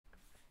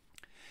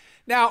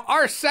Now,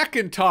 our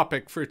second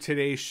topic for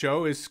today's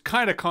show is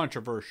kind of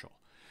controversial.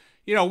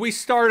 You know, we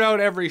start out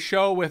every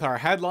show with our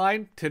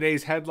headline.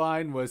 Today's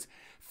headline was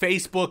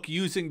Facebook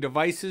using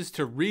devices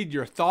to read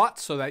your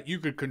thoughts so that you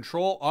could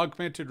control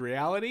augmented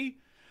reality.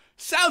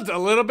 Sounds a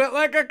little bit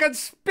like a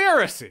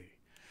conspiracy.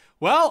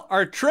 Well,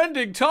 our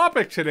trending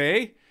topic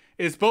today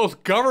is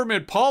both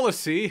government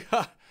policy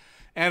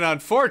and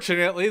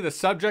unfortunately the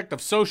subject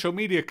of social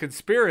media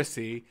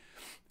conspiracy,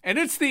 and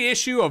it's the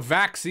issue of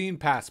vaccine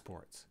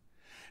passports.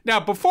 Now,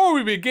 before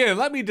we begin,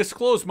 let me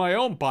disclose my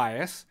own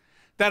bias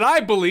that I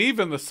believe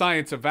in the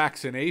science of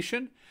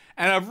vaccination,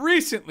 and I've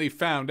recently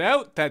found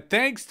out that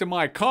thanks to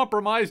my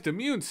compromised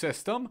immune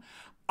system,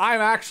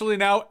 I'm actually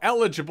now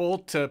eligible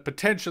to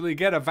potentially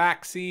get a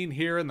vaccine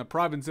here in the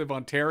province of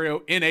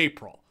Ontario in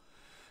April.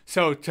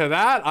 So to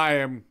that, I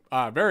am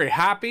very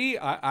happy.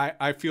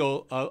 I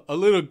feel a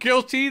little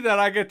guilty that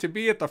I get to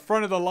be at the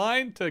front of the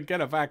line to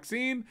get a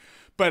vaccine.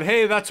 But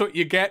hey, that's what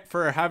you get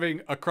for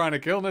having a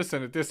chronic illness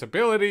and a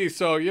disability.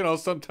 So, you know,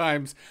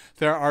 sometimes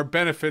there are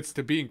benefits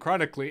to being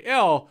chronically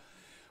ill.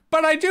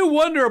 But I do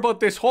wonder about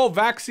this whole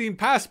vaccine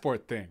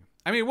passport thing.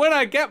 I mean, when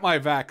I get my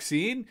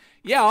vaccine,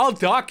 yeah, I'll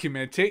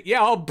document it.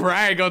 Yeah, I'll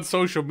brag on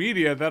social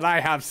media that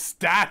I have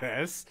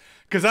status.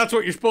 Because that's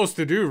what you're supposed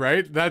to do,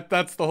 right?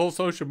 That's the whole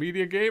social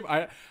media game.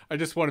 I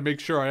just want to make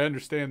sure I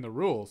understand the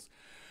rules.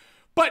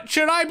 But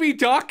should I be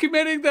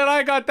documenting that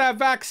I got that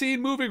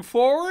vaccine moving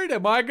forward?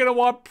 Am I going to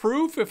want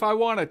proof if I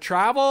want to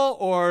travel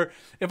or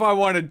if I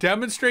want to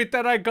demonstrate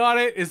that I got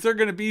it? Is there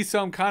going to be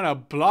some kind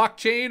of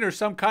blockchain or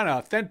some kind of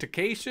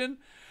authentication?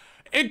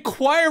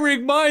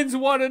 Inquiring minds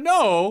want to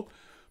know,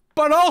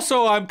 but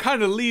also I'm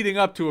kind of leading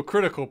up to a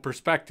critical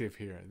perspective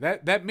here.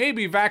 That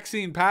maybe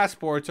vaccine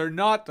passports are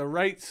not the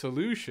right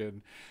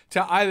solution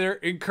to either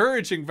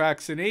encouraging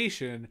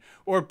vaccination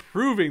or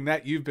proving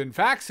that you've been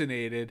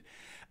vaccinated,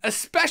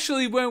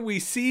 especially when we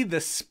see the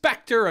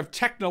specter of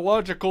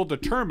technological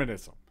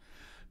determinism.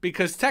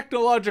 Because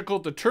technological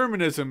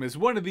determinism is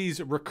one of these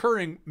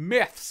recurring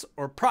myths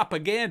or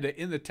propaganda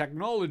in the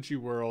technology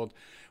world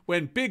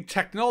when big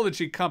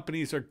technology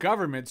companies or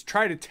governments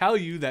try to tell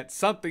you that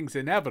something's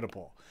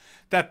inevitable,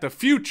 that the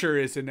future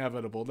is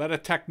inevitable, that a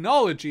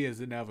technology is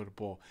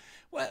inevitable,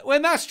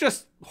 when that's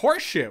just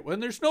horseshit, when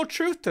there's no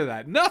truth to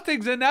that.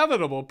 Nothing's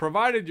inevitable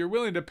provided you're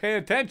willing to pay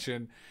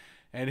attention.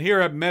 And here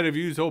at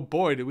MetaViews, oh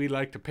boy, do we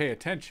like to pay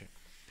attention.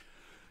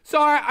 So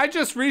I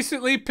just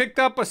recently picked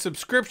up a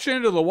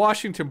subscription to the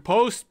Washington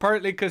Post,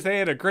 partly because they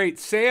had a great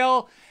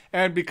sale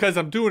and because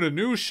I'm doing a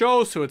news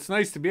show, so it's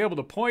nice to be able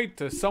to point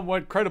to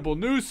somewhat credible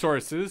news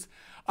sources.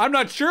 I'm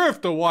not sure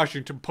if the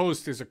Washington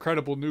Post is a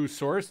credible news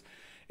source.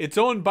 It's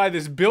owned by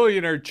this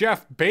billionaire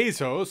Jeff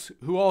Bezos,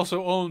 who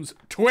also owns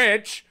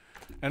Twitch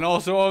and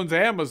also owns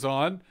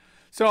Amazon.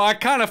 So I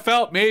kind of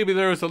felt maybe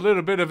there was a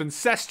little bit of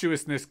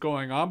incestuousness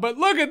going on. But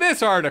look at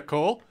this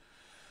article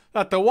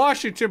that the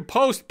Washington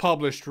Post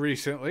published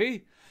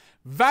recently.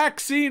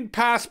 Vaccine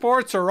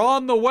passports are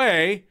on the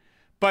way,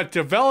 but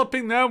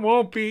developing them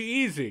won't be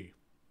easy.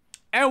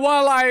 And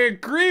while I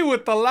agree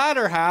with the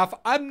latter half,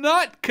 I'm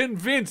not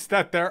convinced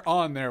that they're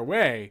on their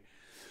way.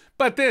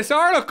 But this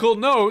article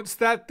notes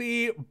that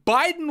the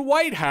Biden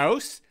White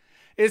House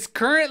is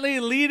currently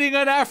leading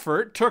an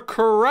effort to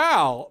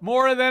corral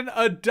more than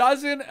a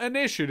dozen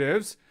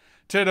initiatives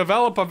to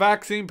develop a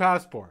vaccine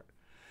passport.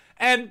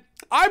 And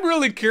I'm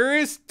really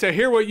curious to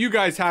hear what you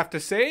guys have to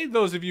say,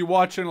 those of you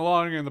watching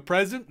along in the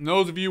present, and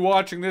those of you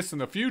watching this in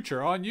the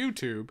future on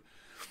YouTube.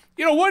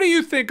 You know, what do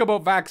you think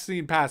about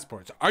vaccine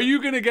passports? Are you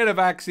going to get a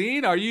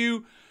vaccine? Are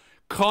you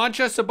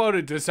conscious about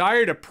a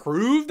desire to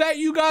prove that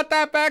you got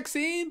that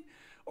vaccine?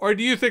 Or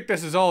do you think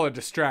this is all a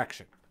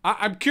distraction?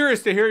 I'm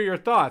curious to hear your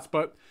thoughts,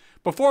 but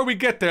before we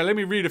get there, let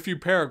me read a few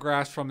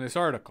paragraphs from this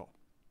article.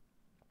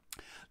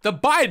 The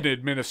Biden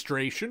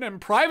administration and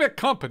private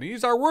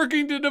companies are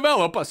working to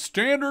develop a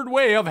standard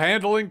way of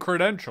handling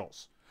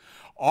credentials,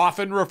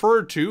 often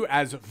referred to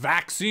as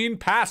vaccine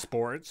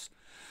passports,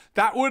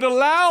 that would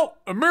allow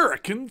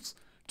Americans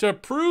to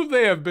prove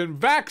they have been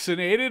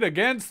vaccinated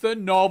against the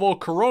novel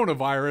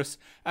coronavirus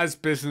as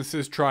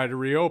businesses try to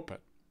reopen.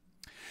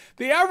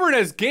 The effort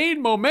has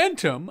gained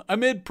momentum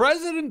amid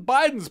President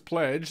Biden's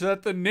pledge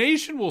that the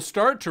nation will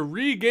start to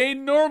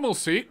regain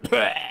normalcy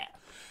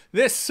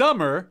this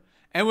summer,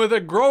 and with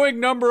a growing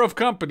number of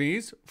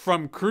companies,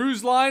 from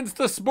cruise lines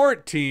to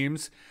sport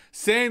teams,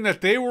 saying that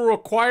they will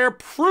require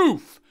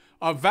proof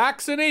of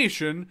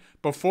vaccination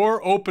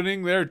before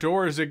opening their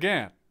doors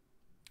again.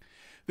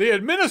 The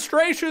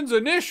administration's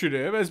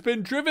initiative has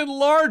been driven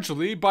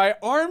largely by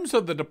arms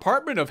of the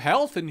Department of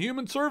Health and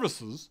Human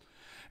Services,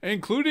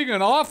 including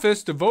an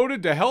office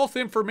devoted to health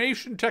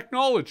information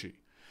technology,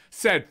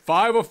 said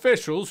 5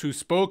 officials who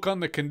spoke on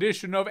the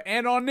condition of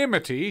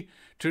anonymity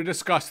to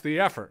discuss the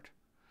effort.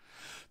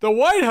 The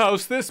White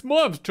House this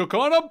month took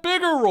on a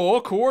bigger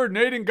role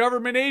coordinating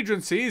government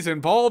agencies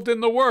involved in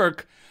the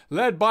work,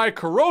 led by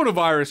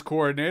coronavirus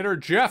coordinator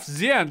Jeff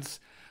Zients,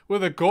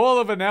 with a goal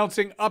of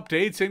announcing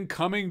updates in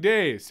coming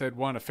days, said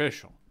one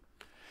official.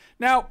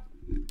 Now,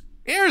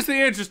 here's the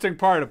interesting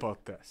part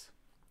about this.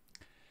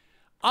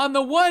 On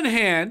the one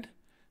hand,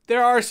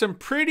 there are some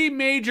pretty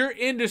major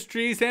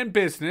industries and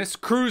business,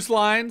 cruise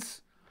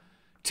lines,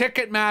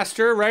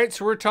 Ticketmaster, right?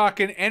 So we're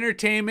talking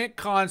entertainment,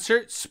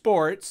 concerts,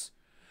 sports,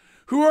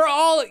 who are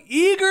all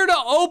eager to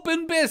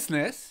open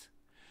business,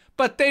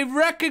 but they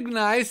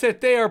recognize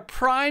that they are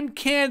prime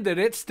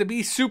candidates to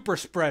be super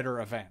spreader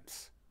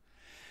events.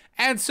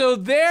 And so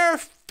their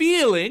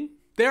feeling,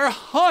 their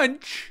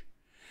hunch,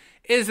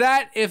 is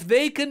that if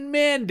they can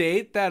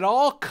mandate that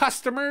all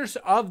customers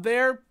of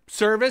their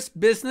service,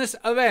 business,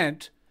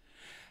 event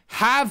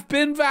have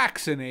been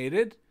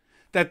vaccinated,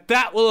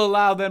 that will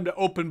allow them to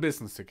open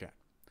business again.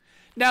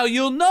 Now,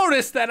 you'll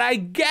notice that I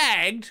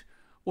gagged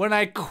when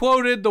I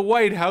quoted the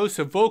White House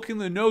evoking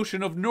the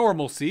notion of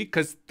normalcy,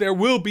 because there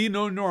will be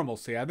no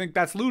normalcy. I think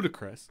that's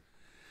ludicrous.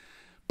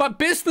 But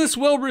business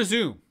will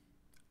resume.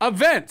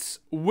 Events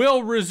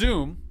will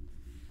resume.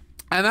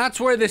 And that's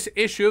where this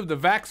issue of the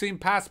vaccine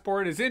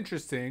passport is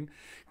interesting,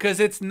 because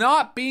it's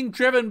not being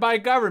driven by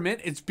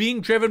government, it's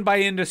being driven by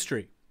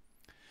industry.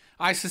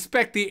 I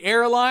suspect the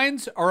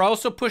airlines are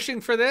also pushing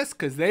for this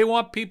because they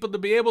want people to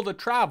be able to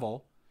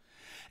travel.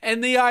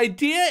 And the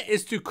idea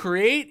is to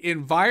create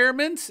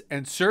environments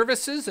and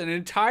services and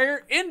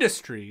entire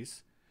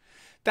industries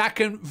that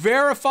can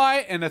verify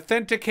and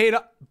authenticate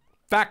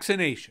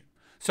vaccination.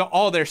 So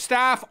all their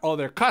staff, all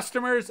their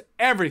customers,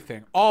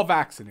 everything, all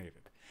vaccinated.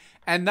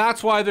 And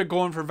that's why they're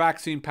going for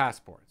vaccine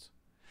passports.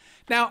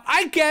 Now,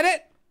 I get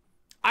it.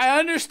 I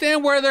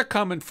understand where they're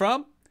coming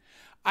from.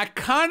 I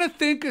kind of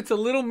think it's a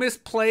little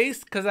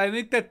misplaced because I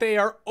think that they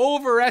are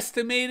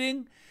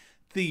overestimating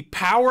the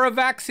power of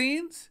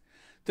vaccines.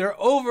 They're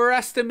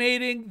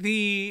overestimating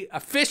the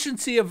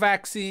efficiency of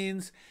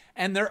vaccines,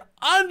 and they're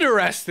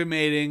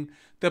underestimating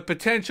the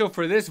potential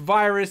for this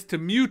virus to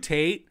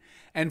mutate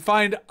and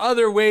find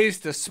other ways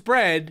to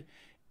spread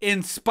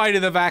in spite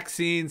of the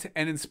vaccines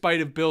and in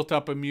spite of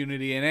built-up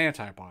immunity and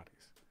antibodies.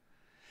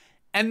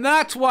 And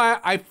that's why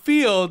I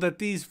feel that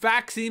these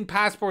vaccine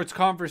passports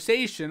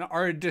conversation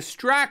are a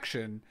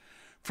distraction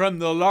from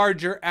the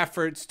larger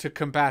efforts to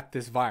combat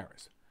this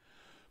virus.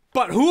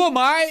 But who am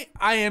I?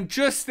 I am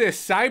just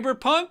this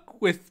cyberpunk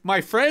with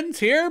my friends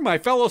here, my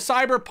fellow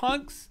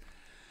cyberpunks.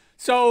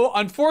 So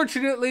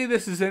unfortunately,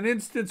 this is an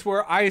instance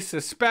where I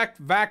suspect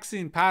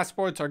vaccine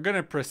passports are going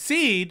to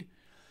proceed.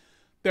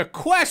 The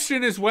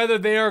question is whether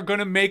they are going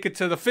to make it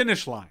to the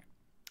finish line.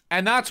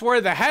 And that's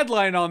where the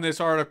headline on this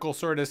article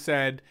sort of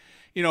said,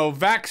 you know,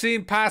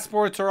 vaccine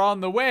passports are on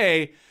the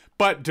way,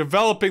 but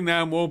developing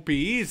them won't be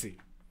easy.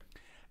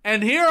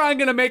 And here I'm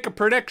going to make a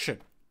prediction.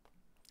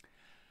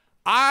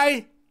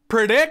 I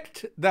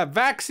predict that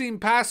vaccine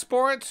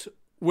passports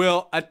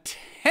will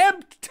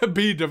attempt to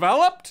be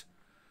developed,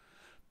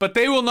 but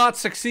they will not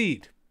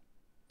succeed.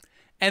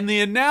 And the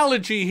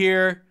analogy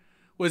here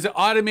was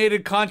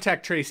automated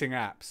contact tracing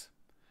apps.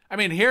 I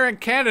mean, here in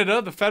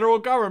Canada, the federal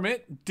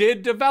government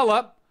did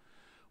develop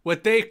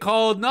what they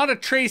called not a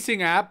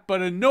tracing app,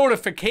 but a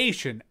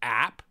notification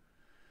app.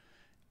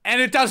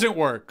 And it doesn't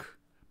work.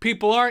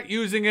 People aren't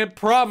using it.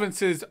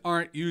 Provinces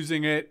aren't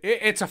using it.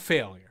 It's a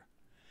failure.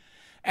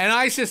 And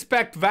I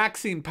suspect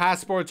vaccine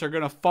passports are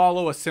going to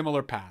follow a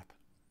similar path.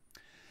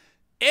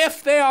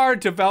 If they are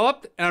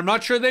developed, and I'm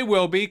not sure they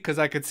will be because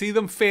I could see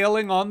them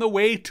failing on the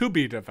way to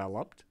be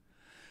developed.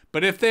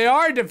 But if they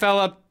are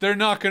developed, they're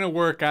not going to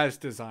work as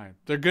designed.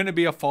 They're going to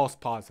be a false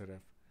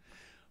positive.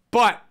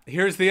 But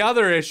here's the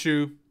other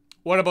issue.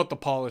 What about the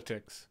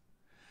politics?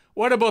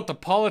 What about the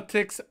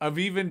politics of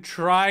even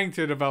trying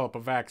to develop a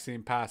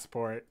vaccine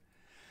passport?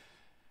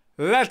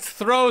 Let's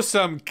throw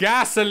some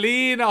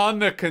gasoline on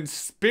the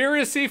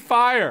conspiracy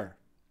fire.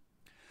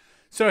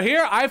 So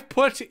here I've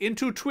put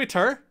into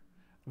Twitter,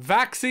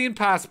 vaccine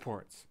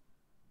passports.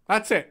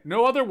 That's it.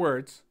 No other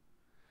words.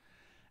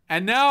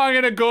 And now I'm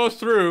going to go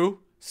through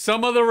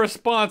some of the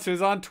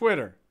responses on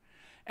Twitter.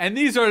 And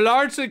these are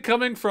largely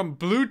coming from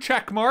blue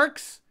check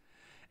marks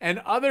and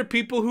other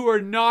people who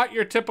are not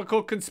your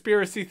typical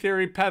conspiracy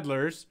theory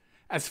peddlers,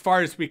 as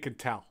far as we can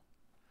tell.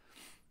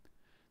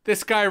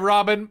 This guy,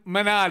 Robin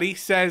Manati,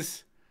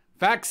 says,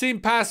 vaccine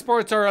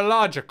passports are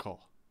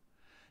illogical.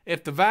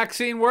 If the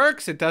vaccine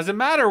works, it doesn't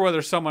matter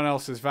whether someone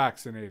else is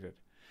vaccinated.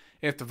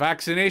 If the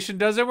vaccination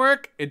doesn't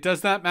work, it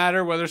does not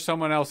matter whether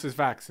someone else is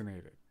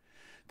vaccinated.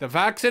 The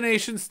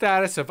vaccination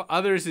status of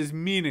others is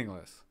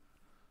meaningless.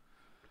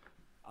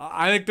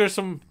 I think there's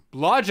some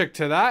logic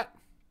to that.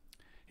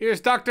 Here's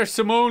Dr.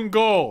 Simone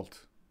Gold.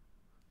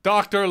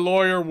 Doctor,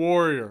 lawyer,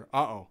 warrior.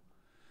 Uh-oh.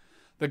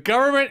 The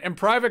government and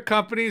private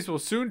companies will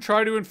soon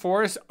try to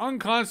enforce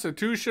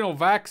unconstitutional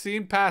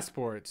vaccine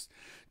passports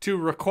to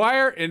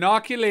require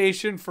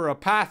inoculation for a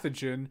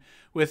pathogen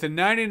with a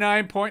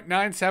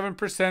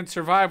 99.97%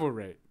 survival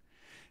rate.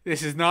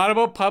 This is not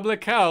about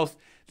public health.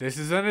 This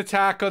is an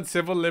attack on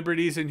civil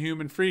liberties and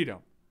human freedom.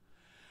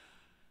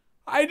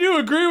 I do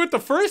agree with the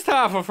first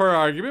half of her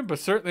argument, but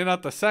certainly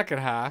not the second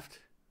half.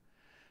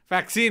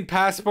 Vaccine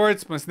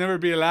passports must never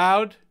be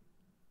allowed.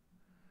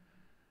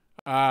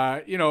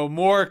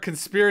 More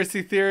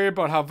conspiracy theory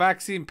about how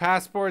vaccine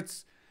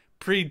passports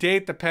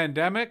predate the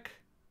pandemic.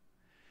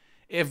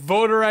 If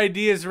voter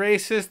ID is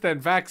racist,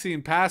 then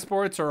vaccine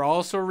passports are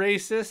also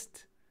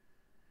racist.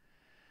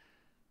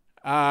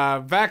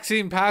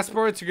 Vaccine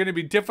passports are going to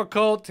be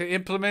difficult to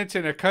implement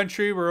in a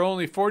country where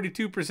only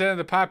 42% of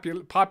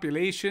the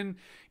population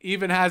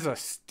even has a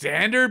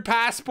standard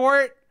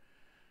passport.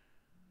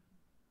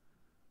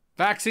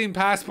 Vaccine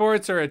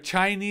passports are a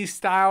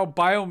Chinese-style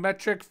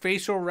biometric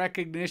facial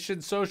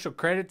recognition social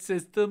credit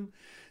system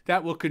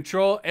that will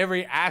control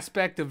every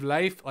aspect of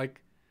life. Like,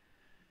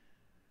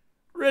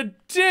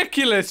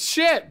 ridiculous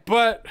shit,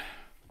 but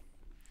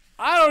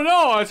I don't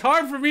know. It's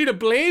hard for me to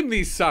blame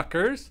these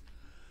suckers.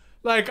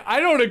 Like, I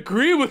don't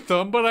agree with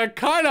them, but I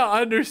kind of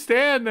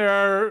understand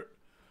their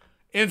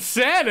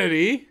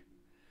insanity.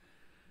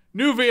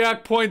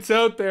 Nuviak points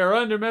out they are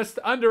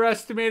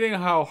underestimating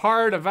how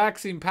hard a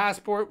vaccine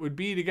passport would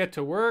be to get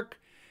to work.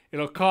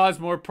 It'll cause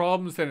more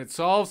problems than it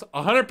solves.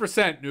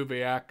 100%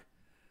 Nuviak.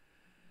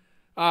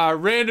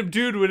 Random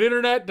dude with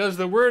internet. Does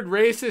the word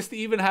racist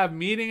even have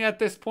meaning at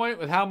this point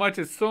with how much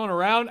it's thrown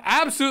around?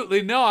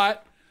 Absolutely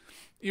not.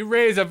 You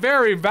raise a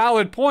very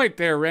valid point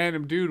there,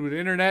 random dude with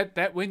internet,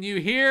 that when you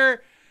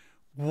hear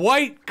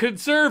white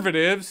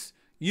conservatives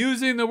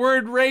using the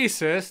word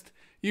racist,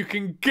 you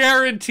can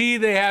guarantee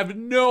they have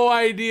no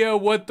idea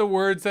what the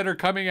words that are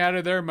coming out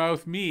of their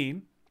mouth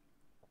mean.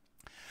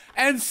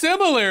 And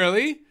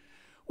similarly,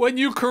 when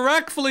you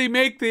correctly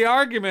make the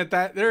argument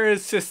that there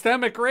is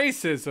systemic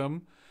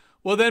racism,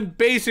 well, then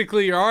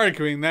basically you're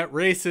arguing that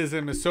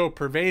racism is so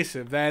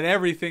pervasive that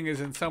everything is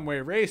in some way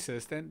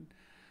racist. And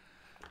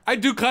I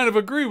do kind of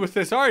agree with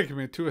this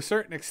argument to a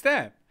certain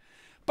extent.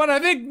 But I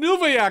think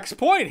Nuviak's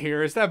point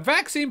here is that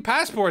vaccine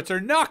passports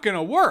are not going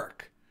to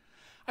work.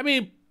 I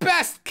mean,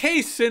 best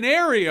case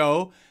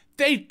scenario,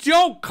 they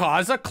don't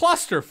cause a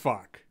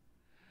clusterfuck.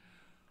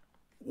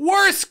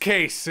 Worst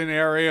case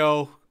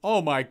scenario,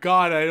 oh my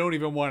God, I don't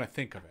even want to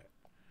think of it.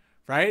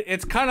 Right?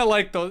 It's kind of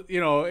like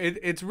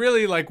it's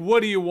really like,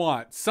 what do you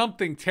want?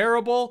 Something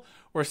terrible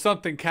or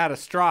something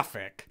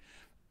catastrophic?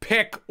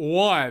 Pick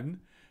one,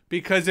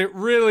 because it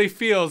really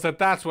feels that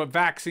that's what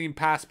vaccine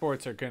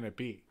passports are going to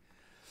be.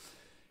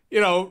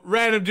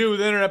 Random dude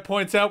with internet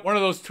points out one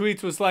of those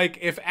tweets was like,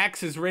 if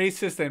X is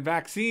racist and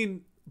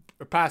vaccine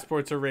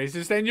passports are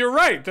racist, and you're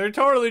right, they're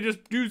totally just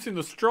using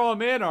the straw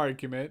man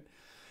argument.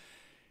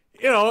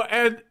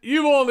 And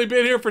you've only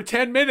been here for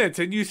 10 minutes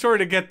and you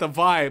sort of get the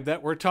vibe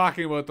that we're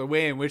talking about the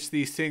way in which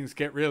these things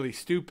get really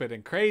stupid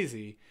and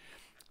crazy.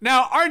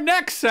 Now, our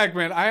next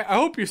segment, I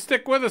hope you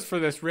stick with us for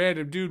this,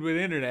 random dude with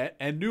internet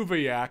and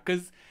Nuviak,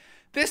 because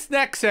this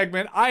next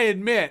segment, I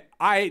admit,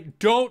 I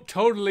don't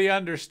totally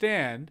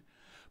understand,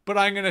 but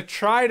I'm going to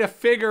try to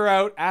figure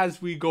out as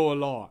we go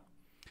along.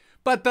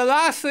 But the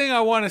last thing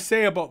I want to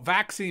say about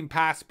vaccine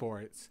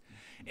passports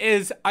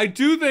is I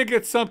do think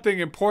it's something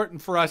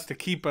important for us to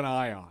keep an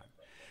eye on.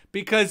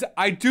 Because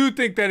I do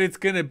think that it's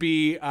going to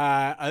be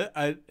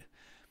perhaps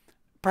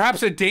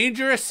a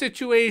dangerous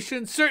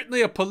situation,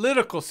 certainly a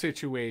political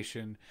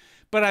situation,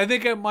 but I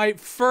think it might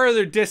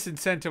further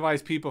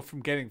disincentivize people from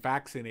getting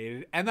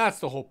vaccinated, and that's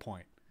the whole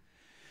point.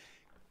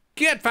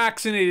 Get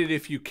vaccinated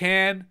if you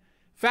can.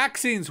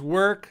 Vaccines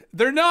work.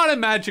 They're not a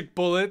magic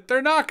bullet.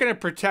 They're not going to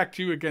protect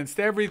you against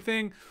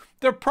everything.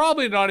 They're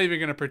probably not even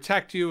going to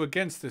protect you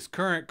against this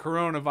current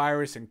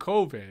coronavirus and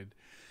COVID.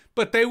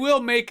 But they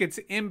will make its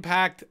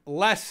impact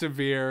less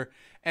severe,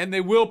 and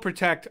they will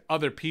protect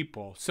other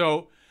people.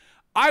 So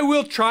I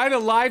will try to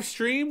live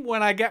stream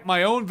when I get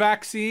my own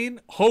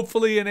vaccine,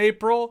 hopefully in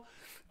April.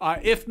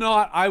 If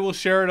not, I will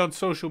share it on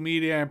social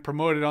media and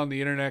promote it on the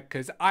internet,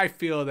 because I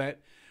feel that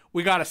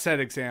we got to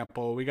set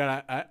example. We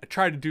got to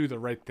try to do the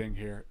right thing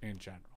here in general.